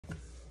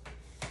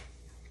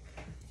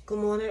Good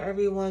morning,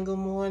 everyone. Good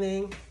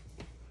morning.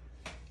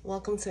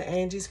 Welcome to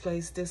Angie's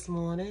Place this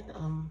morning.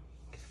 I'm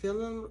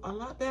feeling a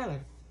lot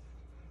better.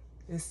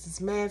 It's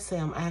this mad say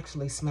I'm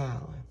actually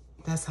smiling.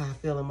 That's how I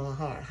feel in my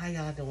heart. How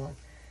y'all doing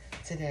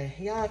today?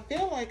 Y'all, I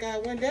feel like I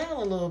went down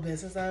a little bit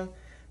since I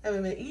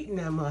haven't been eating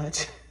that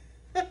much.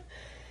 But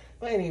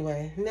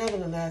anyway,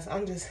 nevertheless,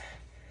 I'm just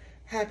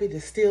happy to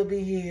still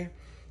be here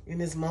in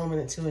this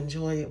moment and to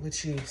enjoy it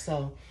with you.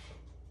 So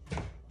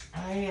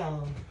I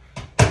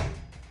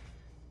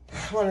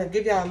want to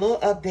give y'all a little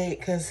update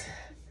because,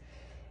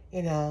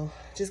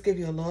 just give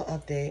you a little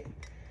update.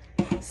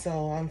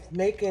 So I'm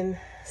making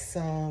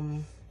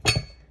some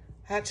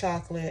hot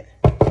chocolate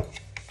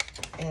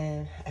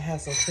and I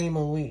have some cream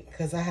of wheat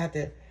because I had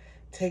to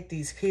take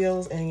these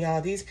pills. And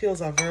y'all, these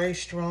pills are very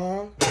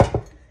strong.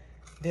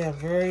 They're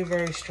very,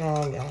 very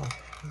strong, y'all.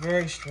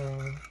 Very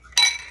strong.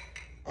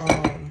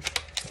 I'm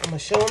going to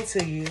show them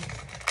to you.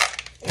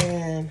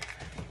 And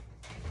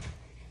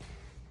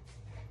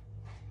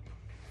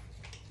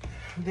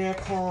they're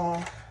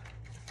called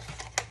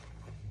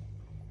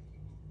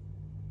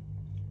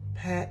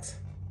Paxlovid,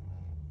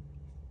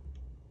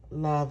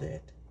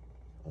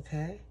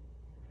 okay?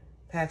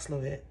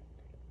 Paxlovid,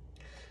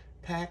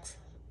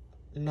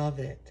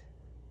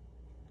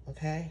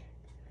 okay?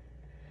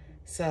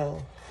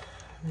 So,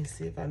 let me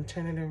see if I'm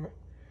turning it.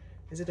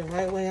 Is it the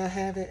right way I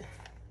have it?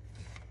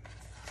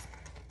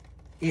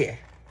 Yeah.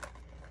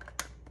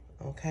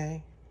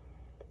 Okay.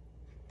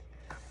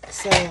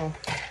 So,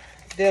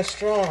 they're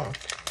strong,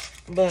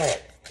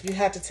 but you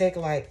have to take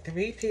like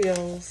 3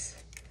 pills.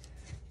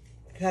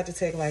 You have to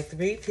take like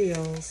 3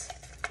 pills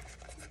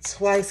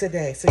twice a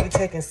day. So you're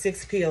taking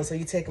 6 pills. So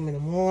you take them in the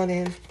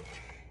morning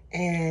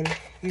and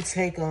you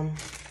take them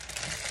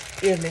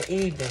in the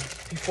evening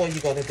before you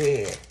go to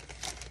bed.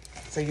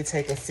 So you're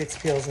taking 6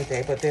 pills a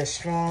day, but they're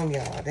strong,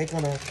 y'all. They're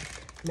gonna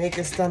make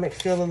your stomach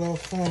feel a little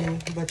funny,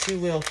 but you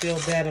will feel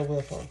better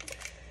with them.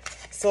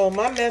 So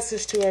my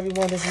message to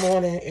everyone this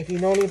morning, if you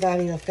know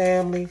anybody in your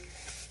family,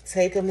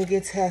 take them to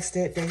get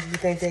tested. You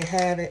think they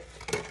have it,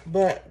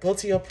 but go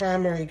to your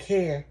primary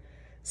care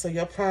so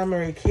your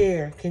primary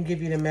care can give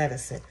you the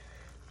medicine.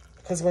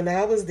 Because when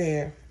I was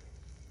there,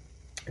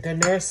 the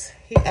nurse,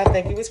 I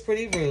think he was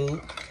pretty rude,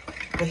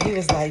 but he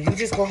was like,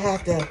 you're gonna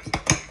have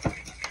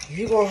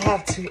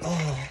to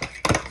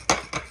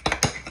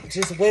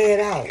just weigh it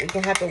out. You're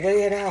gonna have to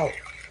weigh it out.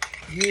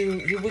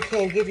 We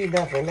can't give you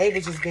nothing. They were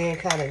just being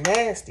kind of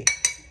nasty.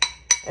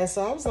 And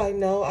so I was like,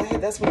 no,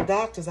 that's what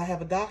I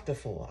have a doctor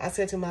for. I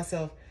said to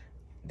myself,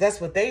 that's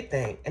what they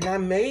think. And I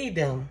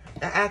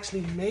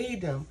actually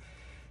made them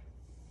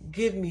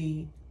give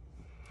me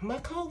my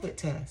COVID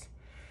test.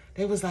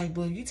 They was like,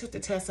 well, you took the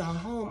test at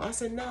home. I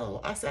said, no.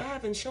 I said, I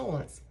have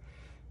insurance.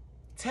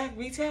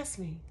 Retest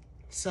me.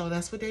 So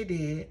that's what they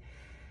did.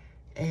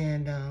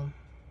 And,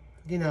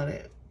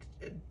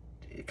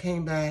 it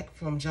came back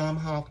from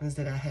Johns Hopkins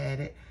that I had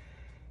it.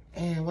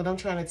 And what I'm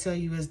trying to tell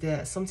you is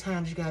that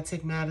sometimes you got to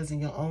take matters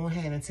in your own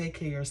hand and take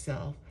care of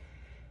yourself.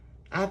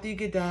 After you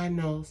get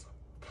diagnosed,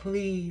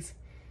 please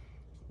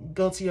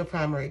go to your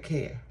primary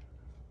care,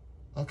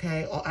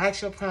 okay? Or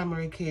ask your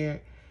primary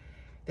care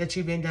that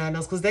you've been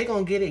diagnosed, because they're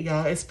going to get it,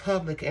 y'all. It's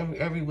public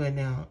everywhere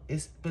now.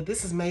 But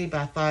this is made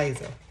by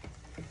Pfizer.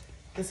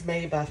 It's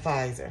made by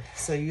Pfizer.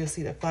 So you'll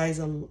see the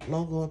Pfizer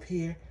logo up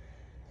here.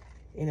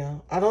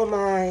 I don't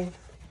mind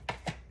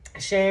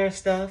sharing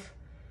stuff.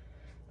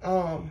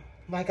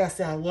 Like I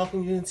said, I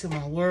welcome you into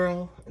my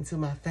world, into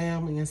my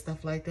family and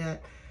stuff like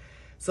that.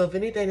 So if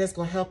anything that's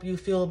going to help you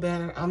feel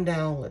better, I'm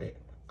down with it.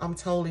 I'm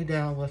totally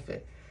down with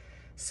it.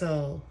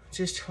 So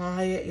just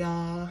try it,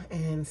 y'all,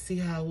 and see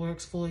how it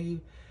works for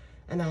you.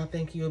 And I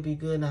think you'll be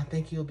good, and I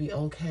think you'll be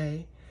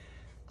okay.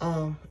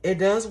 It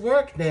does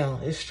work now.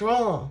 It's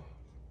strong.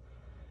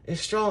 It's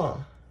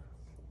strong.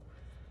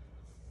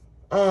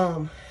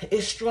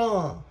 It's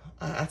strong.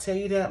 I tell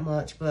you that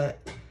much, but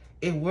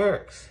it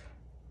works.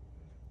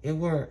 It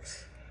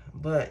works.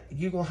 But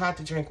you're going to have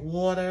to drink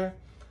water.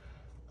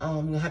 You're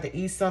going to have to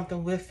eat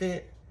something with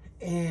it.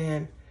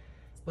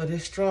 But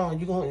it's strong.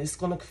 It's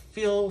going to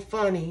feel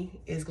funny.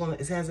 It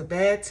has a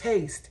bad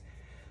taste.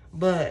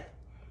 But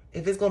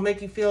if it's going to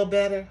make you feel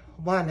better,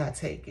 why not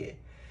take it?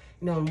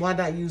 Why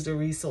not use the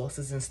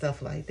resources and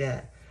stuff like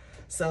that?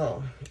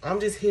 So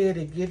I'm just here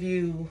to give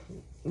you,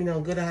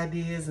 good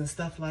ideas and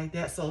stuff like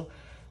that. So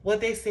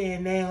what they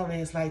saying now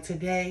is like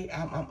today,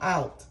 I'm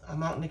out.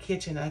 I'm out in the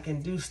kitchen. I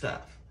can do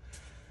stuff.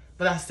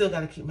 But I still got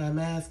to keep my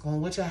mask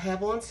on, which I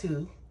have on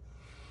too.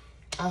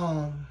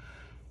 I'm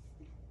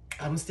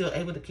still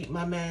able to keep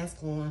my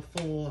mask on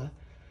for,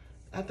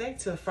 I think,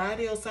 till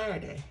Friday or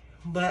Saturday.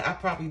 But I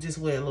probably just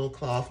wear a little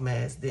cloth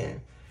mask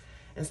then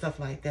and stuff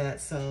like that.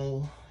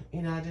 So,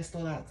 I just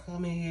thought I'd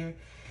come in here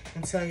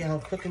and tell y'all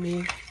I'm cooking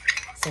me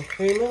some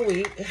cream of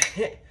wheat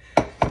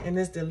and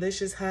this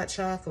delicious hot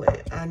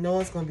chocolate. I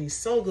know it's going to be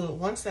so good.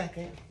 One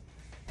second.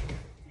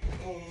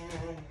 And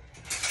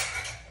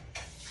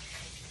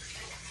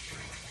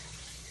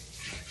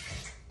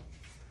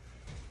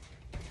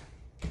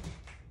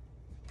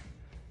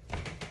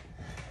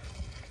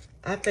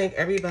I thank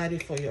everybody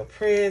for your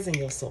prayers and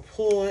your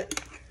support.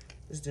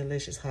 This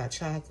delicious hot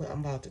chocolate.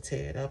 I'm about to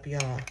tear it up,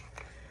 y'all.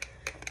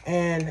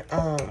 And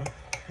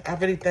I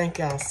really thank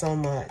y'all so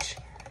much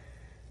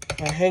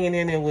for hanging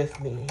in there with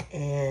me.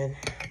 And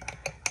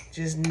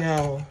just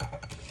know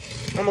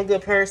I'm a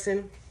good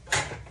person.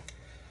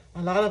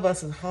 A lot of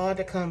us is hard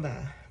to come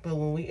by. But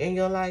when we in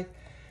your life,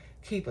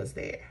 keep us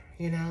there,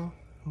 you know?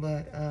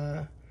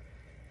 But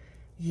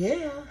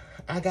yeah,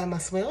 I got my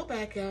smell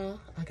back, y'all.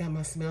 I got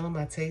my smell and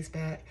my taste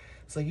back.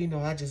 So, you know,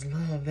 I just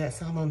love that.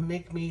 So I'm going to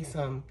make me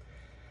some,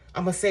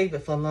 I'm going to save it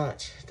for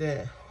lunch.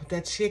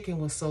 That chicken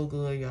was so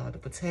good, y'all. The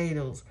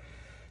potatoes,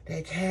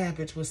 that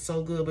cabbage was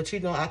so good. But,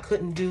 you know, I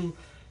couldn't do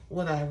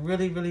what I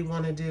really, really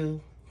want to do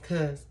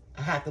because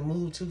I have to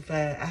move too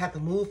fast. I have to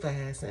move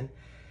fast, and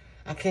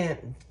I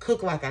can't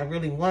cook like I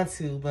really want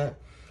to. But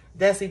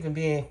that's even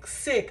being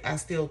sick, I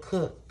still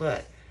cook.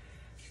 But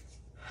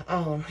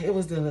it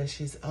was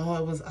delicious. Oh,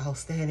 it was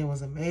outstanding. It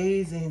was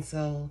amazing.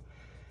 So,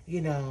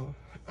 you know,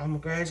 I'm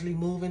gradually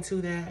moving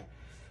to that.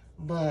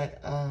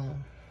 But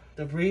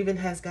the breathing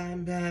has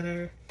gotten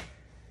better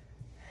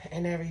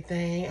and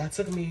everything. I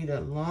took me the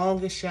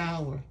longest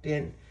shower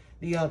than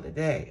the other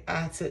day.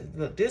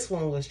 This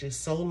one was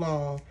just so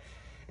long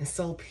and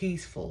so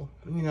peaceful.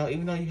 You know,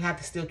 even though you have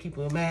to still keep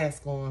a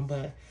mask on,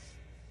 but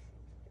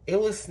it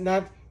was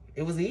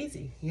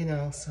easy, you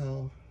know.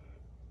 So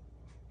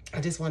I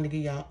just wanted to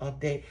give y'all an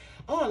update.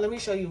 Oh, let me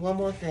show you one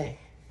more thing.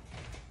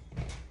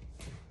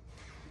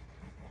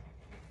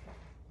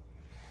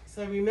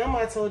 So remember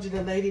I told you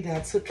the lady that I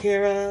took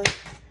care of?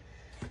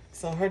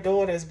 So her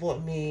daughters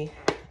bought me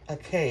a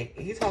cake.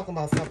 You talking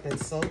about something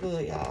so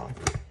good, y'all.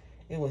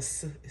 It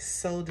was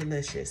so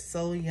delicious,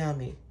 so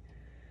yummy.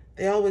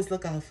 They always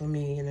look out for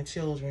me and the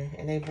children,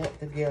 and they bought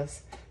the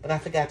gifts. But I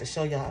forgot to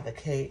show y'all the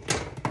cake.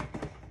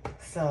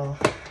 So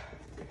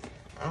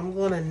I'm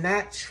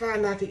gonna try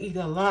not to eat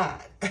a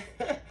lot.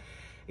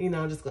 You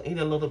know, I'm just gonna eat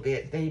a little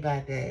bit day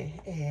by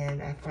day.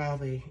 And I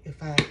probably,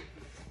 if I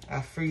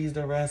freeze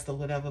the rest or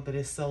whatever, but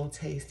it's so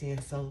tasty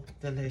and so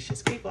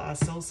delicious. People are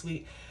so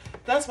sweet.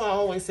 That's why I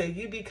always say,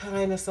 you be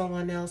kind to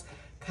someone else,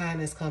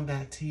 kindness come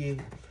back to you.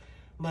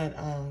 But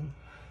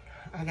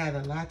I got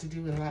a lot to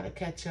do and a lot to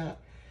catch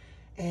up.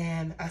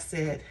 And I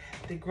said,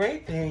 the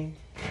great thing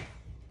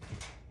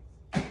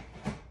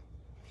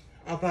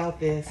about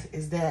this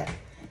is that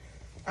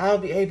I'll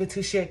be able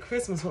to share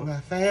Christmas with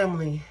my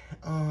family.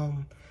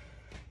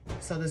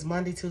 So there's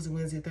Monday, Tuesday,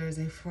 Wednesday,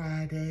 Thursday,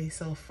 Friday.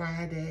 So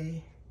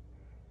Friday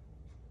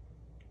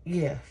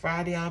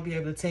I'll be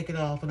able to take it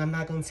off, and I'm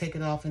not going to take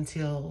it off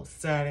until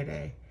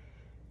Saturday.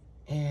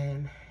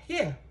 And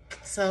yeah,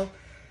 so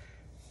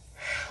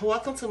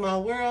welcome to my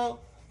world.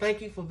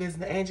 Thank you for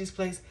visiting Angie's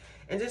Place.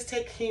 And just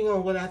take heed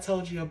on what I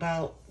told you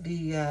about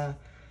the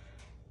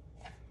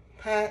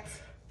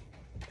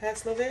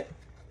Paxlovid,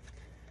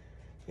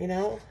 you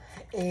know,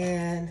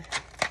 and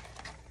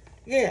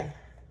yeah,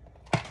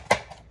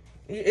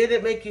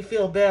 it'll make you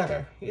feel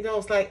better. You know,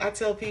 it's like I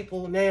tell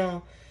people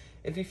now,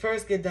 if you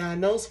first get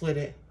diagnosed with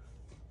it,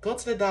 go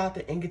to the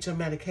doctor and get your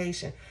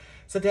medication.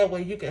 So that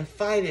way you can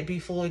fight it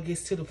before it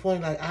gets to the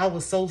point like I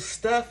was so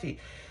stuffy.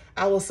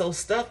 I was so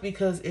stuffed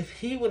because if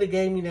he would have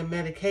gave me the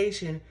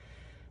medication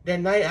that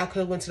night, I could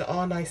have went to the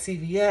all-night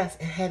CVS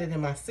and had it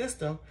in my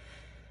system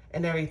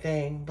and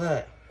everything.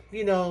 But,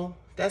 you know,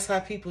 that's how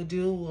people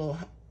do, or,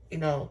 you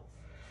know.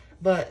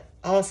 But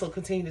also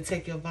continue to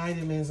take your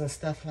vitamins and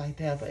stuff like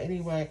that. But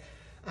anyway,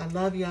 I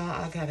love y'all.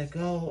 I got to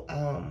go.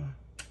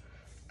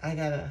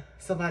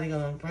 Somebody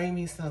going to bring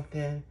me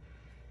something.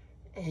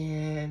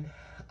 And,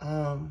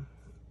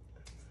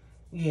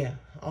 yeah,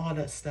 all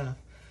that stuff.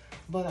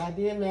 But I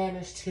did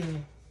manage to,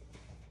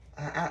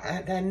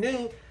 I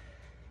knew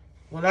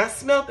when I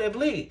smelled that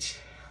bleach,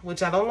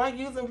 which I don't like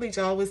using bleach.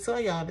 I always tell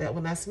y'all that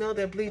when I smelled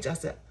that bleach, I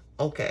said,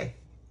 okay,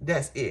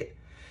 that's it.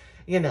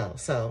 You know,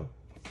 so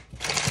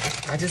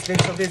I just been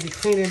so busy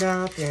cleaning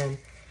up and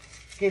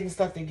getting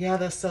stuff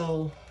together.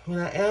 So when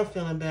I am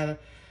feeling better,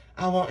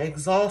 I won't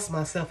exhaust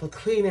myself with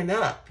cleaning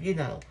up, you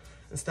know,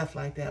 and stuff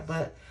like that.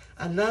 But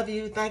I love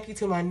you. Thank you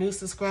to my new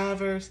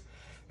subscribers.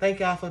 Thank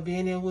y'all for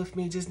being here with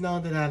me. Just know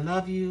that I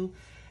love you.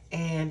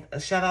 And a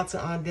shout out to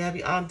Aunt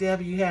Debbie. Aunt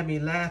Debbie, you had me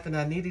laughing.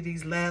 I needed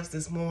these laughs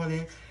this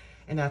morning.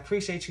 And I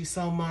appreciate you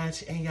so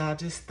much. And y'all,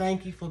 just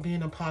thank you for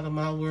being a part of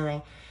my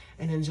world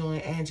and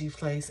enjoying Angie's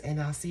Place. And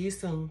I'll see you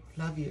soon.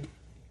 Love you.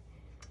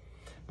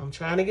 I'm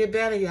trying to get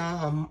better,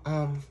 y'all.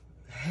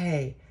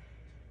 Hey,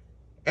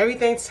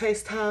 everything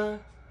takes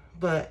time.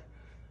 But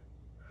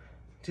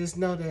just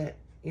know that,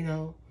 you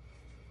know,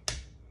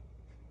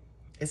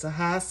 it's a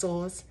high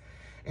source.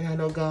 And I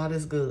know God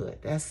is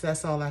good.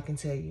 That's all I can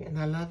tell you. And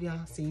I love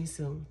y'all. See you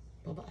soon.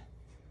 Bye-bye.